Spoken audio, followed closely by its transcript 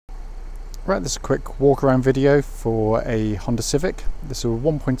Right, this is a quick walk around video for a Honda Civic. This is a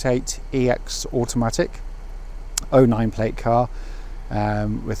 1.8 EX automatic 09 plate car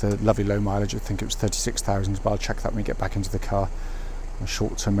with a lovely low mileage. I think it was 36,000, but I'll check that when we get back into the car. My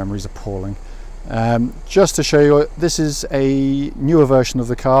short-term memory is appalling. Just to show you, this is a newer version of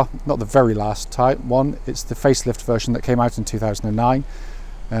the car, not the very last type one. It's the facelift version that came out in 2009.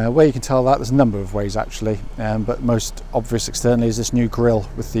 Where you can tell that, there's a number of ways actually, but most obvious externally is this new grille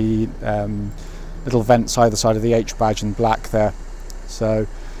with the little vents either side of the H badge in black there. So,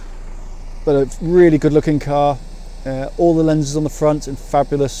 but a really good looking car. All the lenses on the front in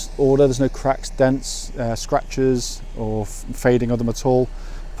fabulous order. There's no cracks, dents, scratches or fading of them at all.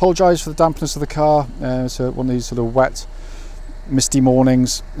 Apologise for the dampness of the car. So one of these sort of wet, misty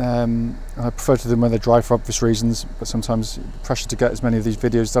mornings. I prefer to do them when they're dry for obvious reasons, but sometimes pressure to get as many of these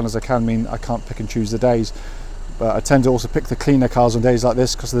videos done as I can mean I can't pick and choose the days. But I tend to also pick the cleaner cars on days like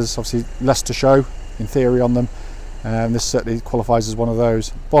this because there's obviously less to show in theory on them. This certainly qualifies as one of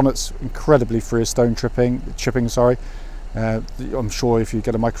those. Bonnet's incredibly free of stone chipping. Sorry. I'm sure if you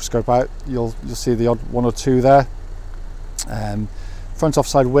get a microscope out, you'll see the odd one or two there. Front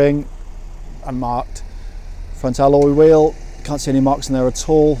offside wing, unmarked. Front alloy wheel, can't see any marks in there at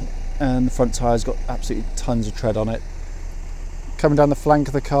all, and the front tyre's got absolutely tons of tread on it. Coming down the flank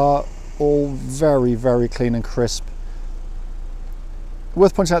of the car, all very, very clean and crisp.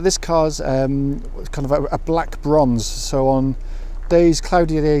 Worth pointing out, this car's kind of a black bronze, so on days,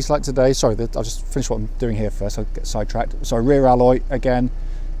 cloudy days like today, sorry, I'll just finish what I'm doing here first, I'll get sidetracked. So rear alloy, again,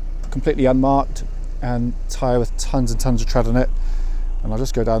 completely unmarked, and tyre with tons and tons of tread on it. And I'll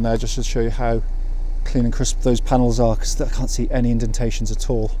just go down there just to show you how clean and crisp those panels are, because I can't see any indentations at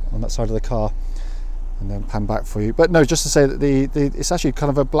all on that side of the car. And then pan back for you. But no, just to say that it's actually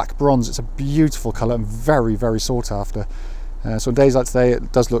kind of a black bronze. It's a beautiful colour and very, very sought after. So on days like today,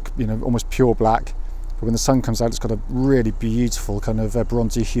 it does look, you know, almost pure black. But when the sun comes out, it's got a really beautiful kind of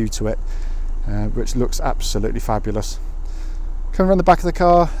bronzy hue to it, which looks absolutely fabulous. Coming around the back of the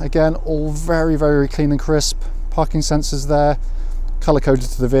car, again, all very, very clean and crisp. Parking sensors there. Colour coded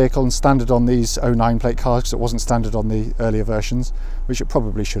to the vehicle and standard on these 09 plate cars, because it wasn't standard on the earlier versions, which it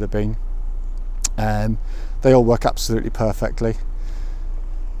probably should have been. They all work absolutely perfectly.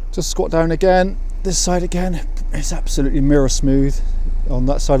 Just squat down again. This side again, it's absolutely mirror smooth. On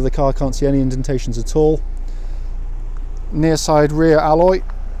that side of the car, can't see any indentations at all. Near side rear alloy,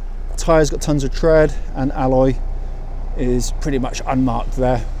 tyres got tons of tread, and alloy is pretty much unmarked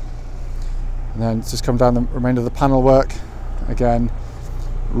there. And then just come down the remainder of the panel work. Again,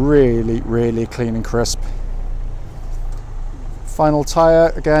 really, really clean and crisp. Final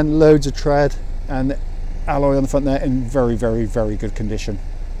tyre, again, loads of tread, and alloy on the front there in very, very, very good condition.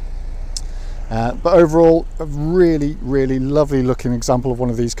 But overall, a really, really lovely looking example of one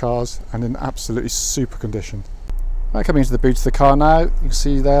of these cars, and in absolutely super condition. Right, coming into the boot of the car now, you can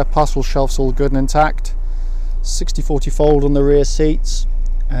see there, parcel shelves all good and intact. 60/40 fold on the rear seats,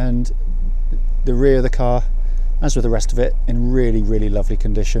 and the rear of the car, as with the rest of it, in really, really lovely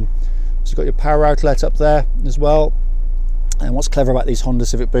condition. So you've got your power outlet up there as well. And what's clever about these Honda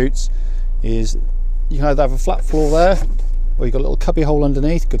Civic boots is you can either have a flat floor there, or you've got a little cubby hole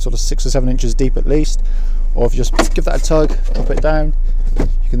underneath, good sort of 6 or 7 inches deep at least. Or if you just give that a tug, drop it down,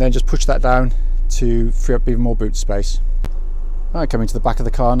 you can then just push that down to free up even more boot space. Right, coming to the back of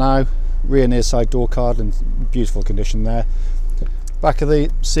the car now. Rear near side door card in beautiful condition there. Back of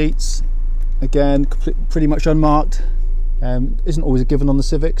the seats, again, pretty much unmarked. Isn't always a given on the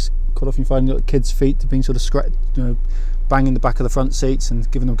Civics. Quite often you find little kids' feet being sort of scratched, you know, banging the back of the front seats and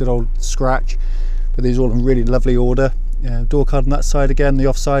giving them a good old scratch. But these are all in really lovely order. Door card on that side again, the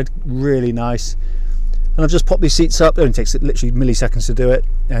offside, really nice. And I've just popped these seats up. It only takes literally milliseconds to do it.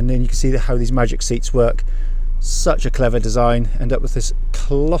 And then you can see how these magic seats work. Such a clever design. End up with this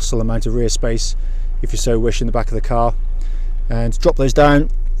colossal amount of rear space, if you so wish, in the back of the car. And drop those down.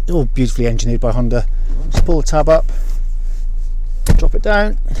 All beautifully engineered by Honda. Just pull the tab up, drop it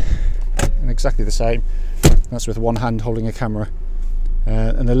down, and exactly the same. That's with one hand holding a camera.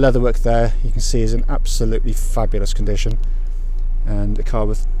 And the leatherwork there, you can see, is in absolutely fabulous condition. And a car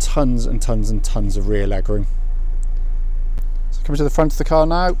with tons and tons and tons of rear legroom. So coming to the front of the car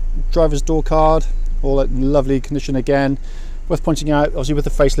now, driver's door card, all in lovely condition again. Worth pointing out, obviously with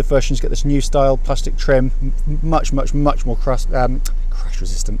the facelift versions, you get this new style plastic trim, much more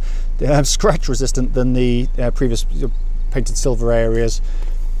scratch resistant than the previous painted silver areas.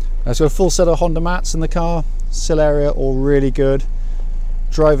 It's got a full set of Honda mats in the car. Sill area all really good.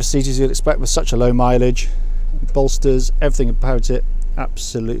 Driver's seat, as you'd expect with such a low mileage. Bolsters, everything about it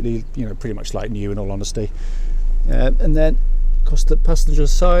absolutely, you know, pretty much like new in all honesty. And then across the passenger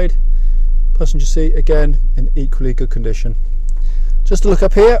side, Passenger seat, again, in equally good condition. Just to look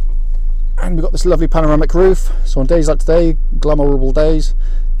up here, and we've got this lovely panoramic roof. So on days like today, glamourable days,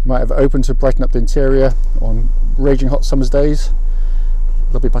 you might have it open to brighten up the interior. On raging hot summer's days,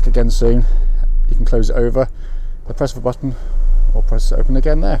 they'll be back again soon. You can close it over, the press of a button, or press it open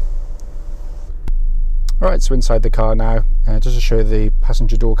again there. Alright, so inside the car now, just to show you the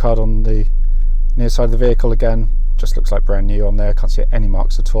passenger door card on the near side of the vehicle again, just looks like brand new on there, can't see any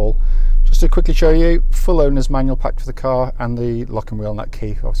marks at all. Just to quickly show you, full owner's manual pack for the car and the lock and wheel nut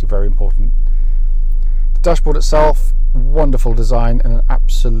key, obviously very important. The dashboard itself, wonderful design and an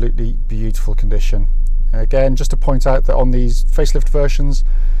absolutely beautiful condition. Again, just to point out that on these facelift versions,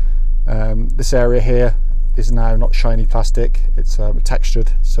 this area here is now not shiny plastic, it's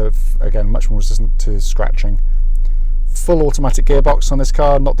textured, so again much more resistant to scratching. Full automatic gearbox on this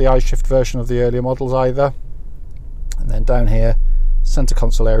car, not the I-shift version of the earlier models either. And then down here, centre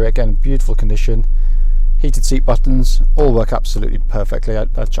console area, again beautiful condition. Heated seat buttons, all work absolutely perfectly. I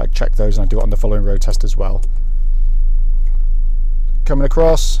check those and I do it on the following road test as well. Coming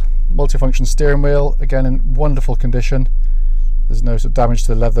across, multifunction steering wheel, again in wonderful condition. There's no sort of damage to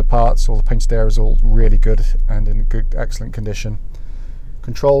the leather parts, all the painted area is all really good and in good, excellent condition.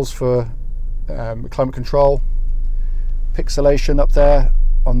 Controls for climate control, pixelation up there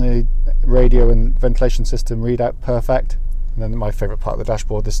on the radio and ventilation system readout, perfect. And then my favourite part of the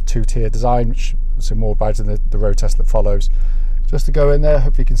dashboard, this two-tier design, which I'll say more about in the road test that follows. Just to go in there,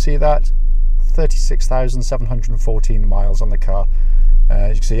 hopefully you can see that, 36,714 miles on the car.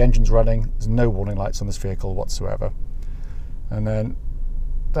 As you can see, engine's running, there's no warning lights on this vehicle whatsoever. And then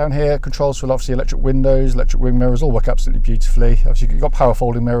down here, controls for obviously electric windows, electric wing mirrors, all work absolutely beautifully. Obviously you've got power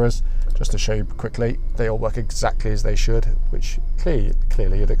folding mirrors, just to show you quickly, they all work exactly as they should, which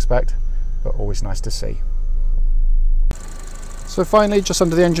clearly you'd expect, but always nice to see. So finally, just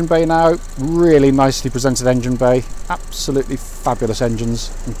under the engine bay now, really nicely presented engine bay, absolutely fabulous engines,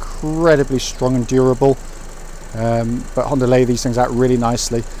 incredibly strong and durable, but Honda lay these things out really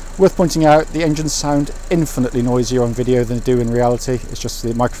nicely. Worth pointing out, the engines sound infinitely noisier on video than they do in reality. It's just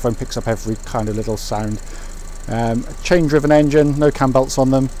the microphone picks up every kind of little sound. Chain driven engine, no cam belts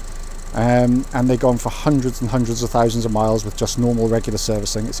on them, and they go on for hundreds and hundreds of thousands of miles with just normal regular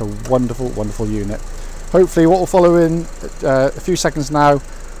servicing. It's a wonderful, wonderful unit. Hopefully what will follow in a few seconds now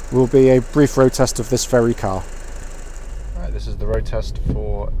will be a brief road test of this very car. Right, this is the road test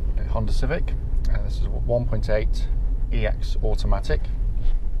for a Honda Civic. This is a 1.8 EX automatic.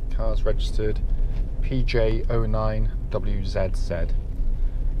 Car's registered PJ09WZZ.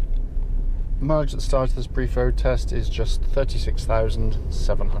 Mileage at the start of this brief road test is just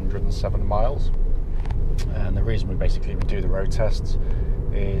 36,707 miles. And the reason we basically do the road tests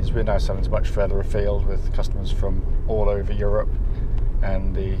is we're now selling to much further afield with customers from all over Europe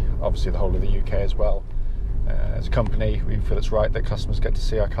and obviously the whole of the UK as well. As a company, we feel it's right that customers get to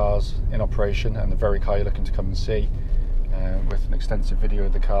see our cars in operation and the very car you're looking to come and see, with an extensive video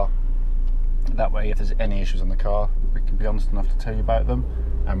of the car. That way, if there's any issues on the car, we can be honest enough to tell you about them,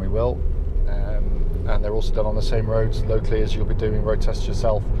 and we will. And they're also done on the same roads locally as you'll be doing road tests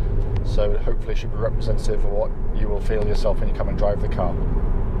yourself, so hopefully it should be representative of what you will feel yourself when you come and drive the car.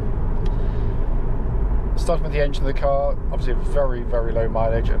 Starting with the engine of the car, obviously a very, very low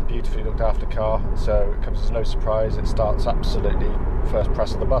mileage and beautifully looked after car, so it comes as no surprise. It starts absolutely first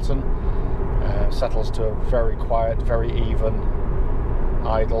press of the button, settles to a very quiet, very even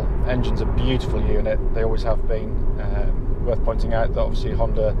idle. Engine's a beautiful unit, they always have been. Worth pointing out that obviously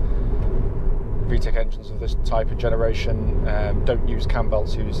Honda VTEC engines of this type of generation don't use cam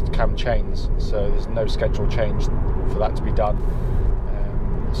belts, use cam chains, so there's no scheduled change for that to be done.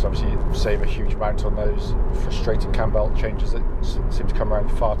 So obviously you save a huge amount on those frustrating cam belt changes that seem to come around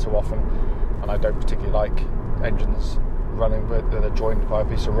far too often, and I don't particularly like engines running with they're joined by a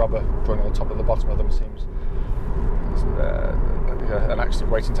piece of rubber joining the top and the bottom of them. Seems an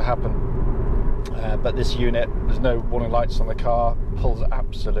accident waiting to happen. But this unit, there's no warning lights on the car, pulls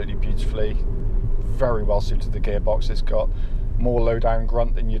absolutely beautifully, very well suited to the gearbox. It's got more low down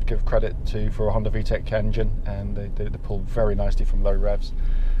grunt than you'd give credit to for a Honda VTEC engine, and they pull very nicely from low revs.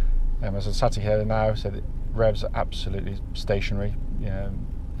 As I'm sat here now, so the revs are absolutely stationary.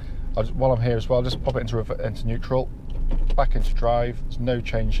 While I'm here as well, just pop it into neutral, back into drive. There's no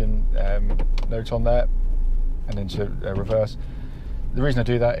change in note on there, and into reverse. The reason I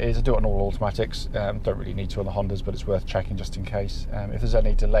do that is I do it on all automatics. Don't really need to on the Hondas, but it's worth checking just in case. If there's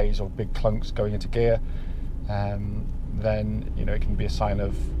any delays or big clunks going into gear, then it can be a sign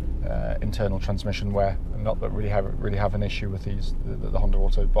of internal transmission wear. Not that really have an issue with the Honda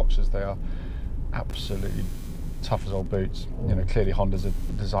Auto boxes. They are absolutely tough as old boots. You know, clearly Hondas are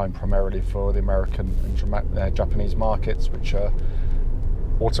designed primarily for the American and Japanese markets, which are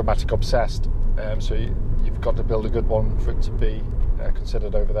automatic obsessed. So you've got to build a good one for it to be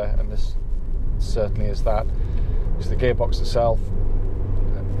considered over there, and this certainly is that. Because the gearbox itself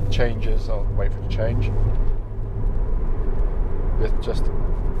changes. I'll wait for it to change. It just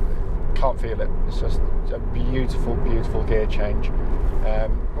can't feel it. It's just a beautiful, beautiful gear change.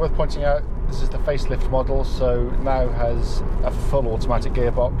 Worth pointing out, this is the facelift model, so now has a full automatic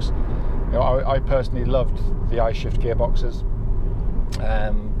gearbox. You know, I personally loved the I-shift gearboxes,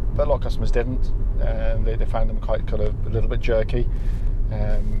 but a lot of customers didn't. They found them quite kind of a little bit jerky, you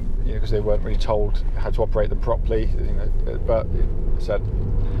know, because they weren't really told how to operate them properly. You know, but as I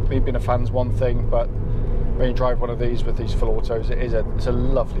said, me being a fan's one thing, but when you drive one of these with these full autos, it's a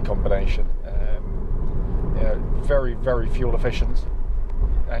lovely combination. You know, very, very fuel efficient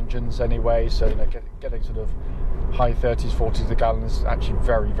engines anyway, so you know, getting sort of high 30s, 40s a gallon is actually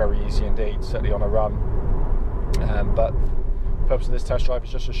very, very easy indeed, certainly on a run. But the purpose of this test drive is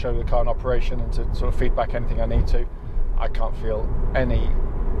just to show the car in operation and to sort of feedback anything I need to. I can't feel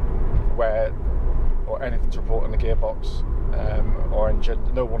anywhere or anything to report on the gearbox or engine.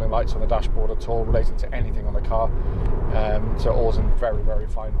 No warning lights on the dashboard at all relating to anything on the car. So all's in very, very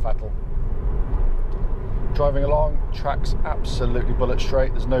fine fettle. Driving along, track's absolutely bullet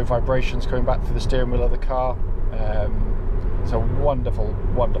straight. There's no vibrations coming back through the steering wheel of the car. It's a wonderful,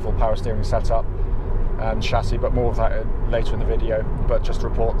 wonderful power steering setup and chassis, but more of that later in the video. But just to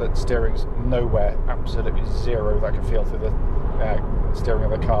report that steering's nowhere, absolutely zero, that I can feel through the steering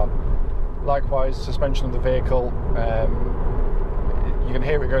of the car. Likewise, suspension of the vehicle, you can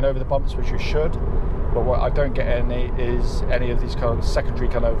hear it going over the bumps, which you should, but what I don't get is any of these kind of secondary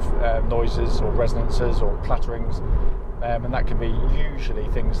kind of noises or resonances or clatterings, and that can be usually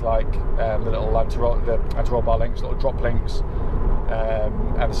things like the little anti-roll bar links, little drop links,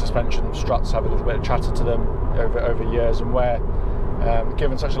 and the suspension struts have a little bit of chatter to them over years and wear.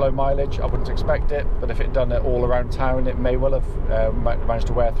 Given such a low mileage, I wouldn't expect it, but if it had done it all around town, it may well have managed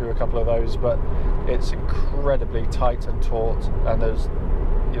to wear through a couple of those. But it's incredibly tight and taut, and there's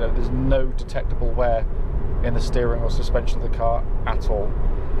no detectable wear in the steering or suspension of the car at all.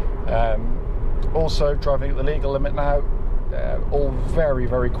 Also, driving at the legal limit now, all very,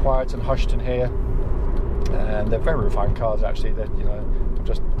 very quiet and hushed in here. They're very refined cars, actually. I've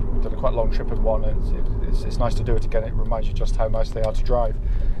just done a quite long trip in one, and it's nice to do it again. It reminds you just how nice they are to drive.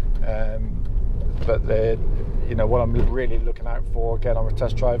 But what I'm really looking out for again on a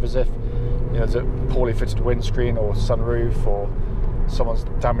test drive is if there's a poorly fitted windscreen or sunroof, or someone's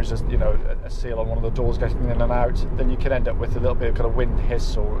damaged a seal on one of the doors getting in and out, then you can end up with a little bit of kind of wind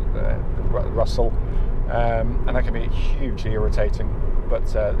hiss or rustle, and that can be hugely irritating. But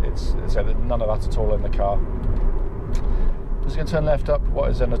it's none of that at all in the car. I'm just going to turn left up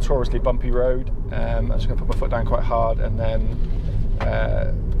what is a notoriously bumpy road. I'm just going to put my foot down quite hard and then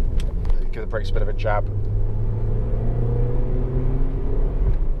give the brakes a bit of a jab.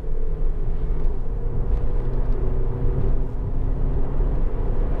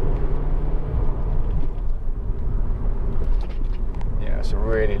 Yeah, it's a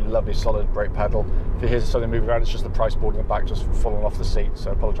really lovely solid brake pedal. If you hear something moving around, it's just the price board in the back just falling off the seat, so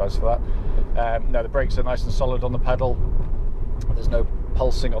I apologise for that. No, the brakes are nice and solid on the pedal. There's no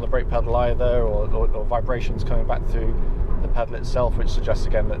pulsing on the brake pedal either, or vibrations coming back through the pedal itself, which suggests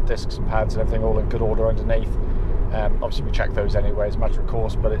again that discs and pads and everything all in good order underneath. Obviously we check those anyway as a matter of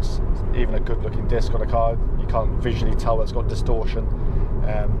course, but it's even a good looking disc on a car, you can't visually tell that it's got distortion.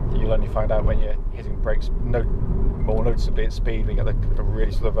 You'll only find out when you're hitting brakes more noticeably at speed. We get a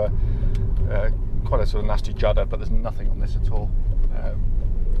really sort of quite a sort of nasty judder, but there's nothing on this at all.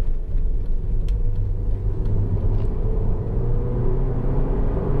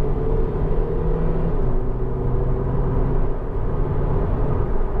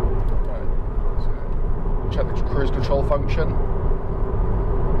 Check the cruise control function,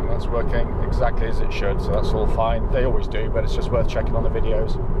 and that's working exactly as it should, so that's all fine. They always do, but it's just worth checking on the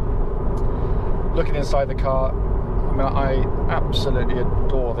videos. Looking inside the car, I mean, I absolutely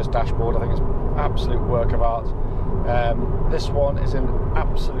adore this dashboard. I think it's an absolute work of art. This one is in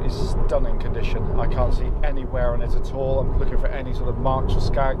absolutely stunning condition. I can't see any wear on it at all. I'm looking for any sort of marks or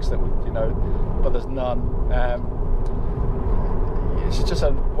skags that would, but there's none. It's just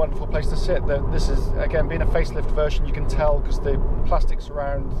a wonderful place to sit. This is, again, being a facelift version, you can tell because the plastics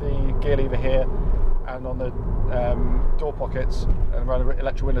around the gear lever here and on the door pockets and around the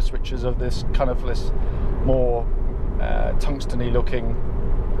electric window switches of this kind of more tungsten-y looking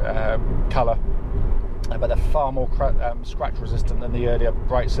colour. but they're far more scratch resistant than the earlier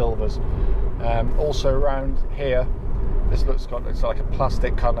bright silvers. Also around here, this it's like a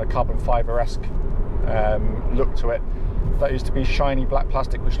plastic kind of carbon fibre-esque look to it. That used to be shiny black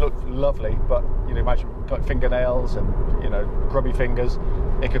plastic, which looked lovely, but you know, imagine got fingernails and, you know, grubby fingers.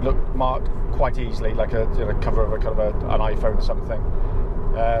 It could look marked quite easily, like a, you know, cover of an iPhone or something.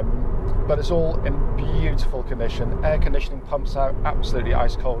 But it's all in beautiful condition. Air conditioning pumps out absolutely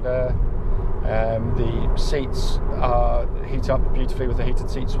ice cold air. The seats heat up beautifully with the heated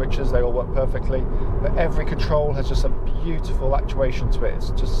seat switches. They all work perfectly. But every control has just a beautiful actuation to it.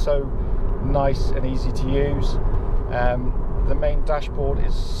 It's just so nice and easy to use. The main dashboard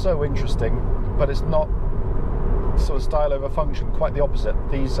is so interesting, but it's not sort of style over function, quite the opposite.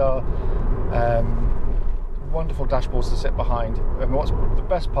 These are wonderful dashboards to sit behind, and what's the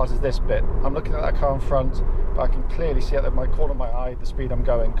best part is this bit. I'm looking at that car in front, but I can clearly see out of my corner of my eye the speed I'm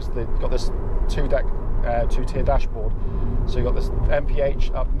going, because they've got this two-tier dashboard. So you've got this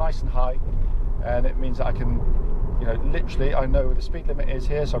MPH up nice and high, and it means that I can, you know, literally I know where the speed limit is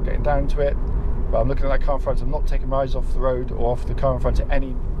here, so I'm getting down to it. But I'm looking at that car in front, I'm not taking my eyes off the road or off the car in front at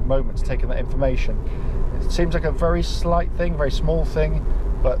any moment to take in that information. It seems like a very slight thing, very small thing,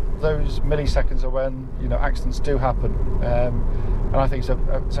 but those milliseconds are when, you know, accidents do happen. And I think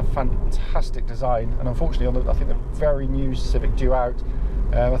it's a fantastic design. And unfortunately, I think the very new Civic due out,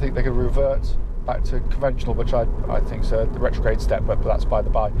 I think they could revert back to conventional, which I think is a retrograde step, but that's by the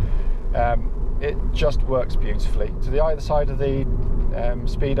by. It just works beautifully. To the either side of the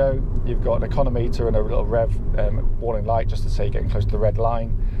speedo, you've got an econometer and a little rev warning light, just to say you're getting close to the red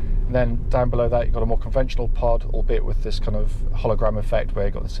line. And then down below that, you've got a more conventional pod, albeit with this kind of hologram effect where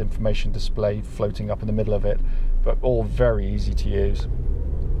you've got this information display floating up in the middle of it, but all very easy to use.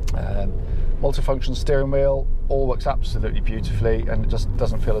 Multifunction steering wheel, all works absolutely beautifully, and it just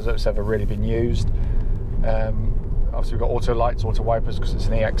doesn't feel as though it's ever really been used. Obviously we've got auto lights, auto wipers, because it's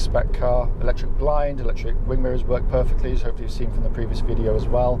an EX spec car. Electric blind, electric wing mirrors work perfectly, as hopefully you've seen from the previous video as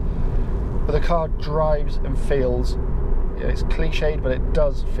well. But the car drives and feels, it's cliched, but it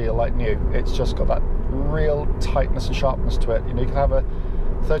does feel like new. It's just got that real tightness and sharpness to it. You know, you can have a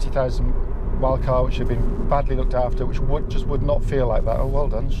 30,000 mile car which has been badly looked after, which would not feel like that. Oh, well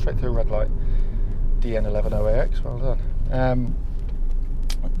done, straight through a red light. DN110AX, well done.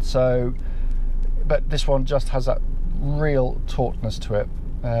 But this one just has that real tautness to it.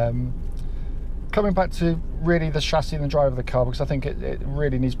 Coming back to really the chassis and the drive of the car, because I think it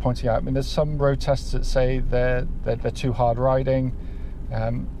really needs pointing out. I mean, there's some road tests that say they're too hard riding.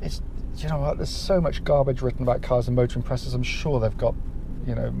 It's, you know what, there's so much garbage written about cars and motoring presses. I'm sure they've got,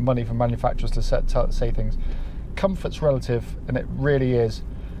 you know, money from manufacturers to say things. Comfort's relative, and it really is.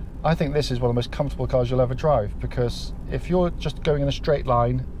 I think this is one of the most comfortable cars you'll ever drive, because if you're just going in a straight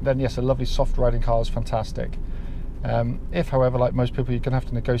line, then yes, a lovely soft riding car is fantastic. If, however, like most people, you're going to have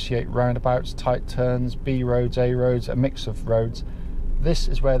to negotiate roundabouts, tight turns, B roads, A roads, a mix of roads, this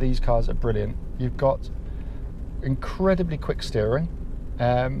is where these cars are brilliant. You've got incredibly quick steering,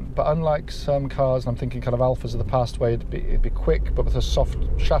 but unlike some cars, and I'm thinking kind of Alphas of the past, where it'd be quick but with a soft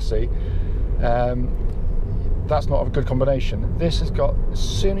chassis, that's not a good combination. This has got, as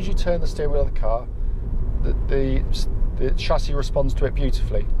soon as you turn the steering wheel of the car, the chassis responds to it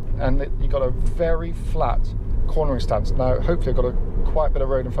beautifully, and you've got a very flat cornering stance. Now hopefully I've got quite a bit of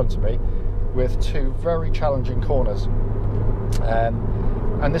road in front of me with two very challenging corners,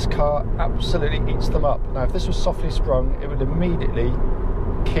 and this car absolutely eats them up. Now if this was softly sprung, it would immediately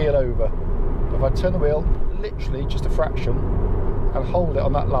keel over. But if I turn the wheel literally just a fraction and hold it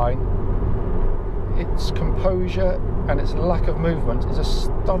on that line, its composure and its lack of movement is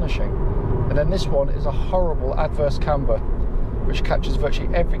astonishing. And then this one is a horrible adverse camber which catches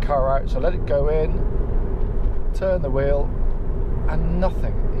virtually every car out. So let it go in, turn the wheel, and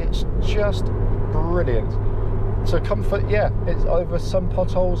nothing. It's just brilliant. So comfort, yeah, it's over some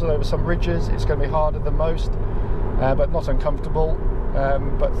potholes and over some ridges it's going to be harder than most, but not uncomfortable.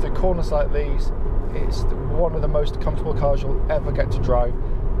 But through corners like these, it's one of the most comfortable cars you'll ever get to drive,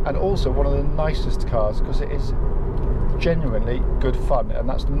 and also one of the nicest cars, because it is genuinely good fun, and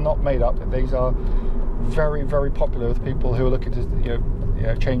that's not made up. These are very, very popular with people who are looking to, you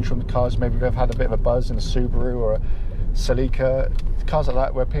know, change from the cars. Maybe they've had a bit of a buzz in a Subaru or a Celica, cars like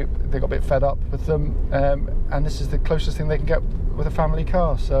that, where people, they got a bit fed up with them, and this is the closest thing they can get with a family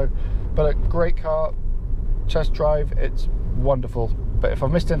car. So, but a great car, test drive, it's wonderful. But if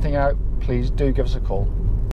I've missed anything out, please do give us a call.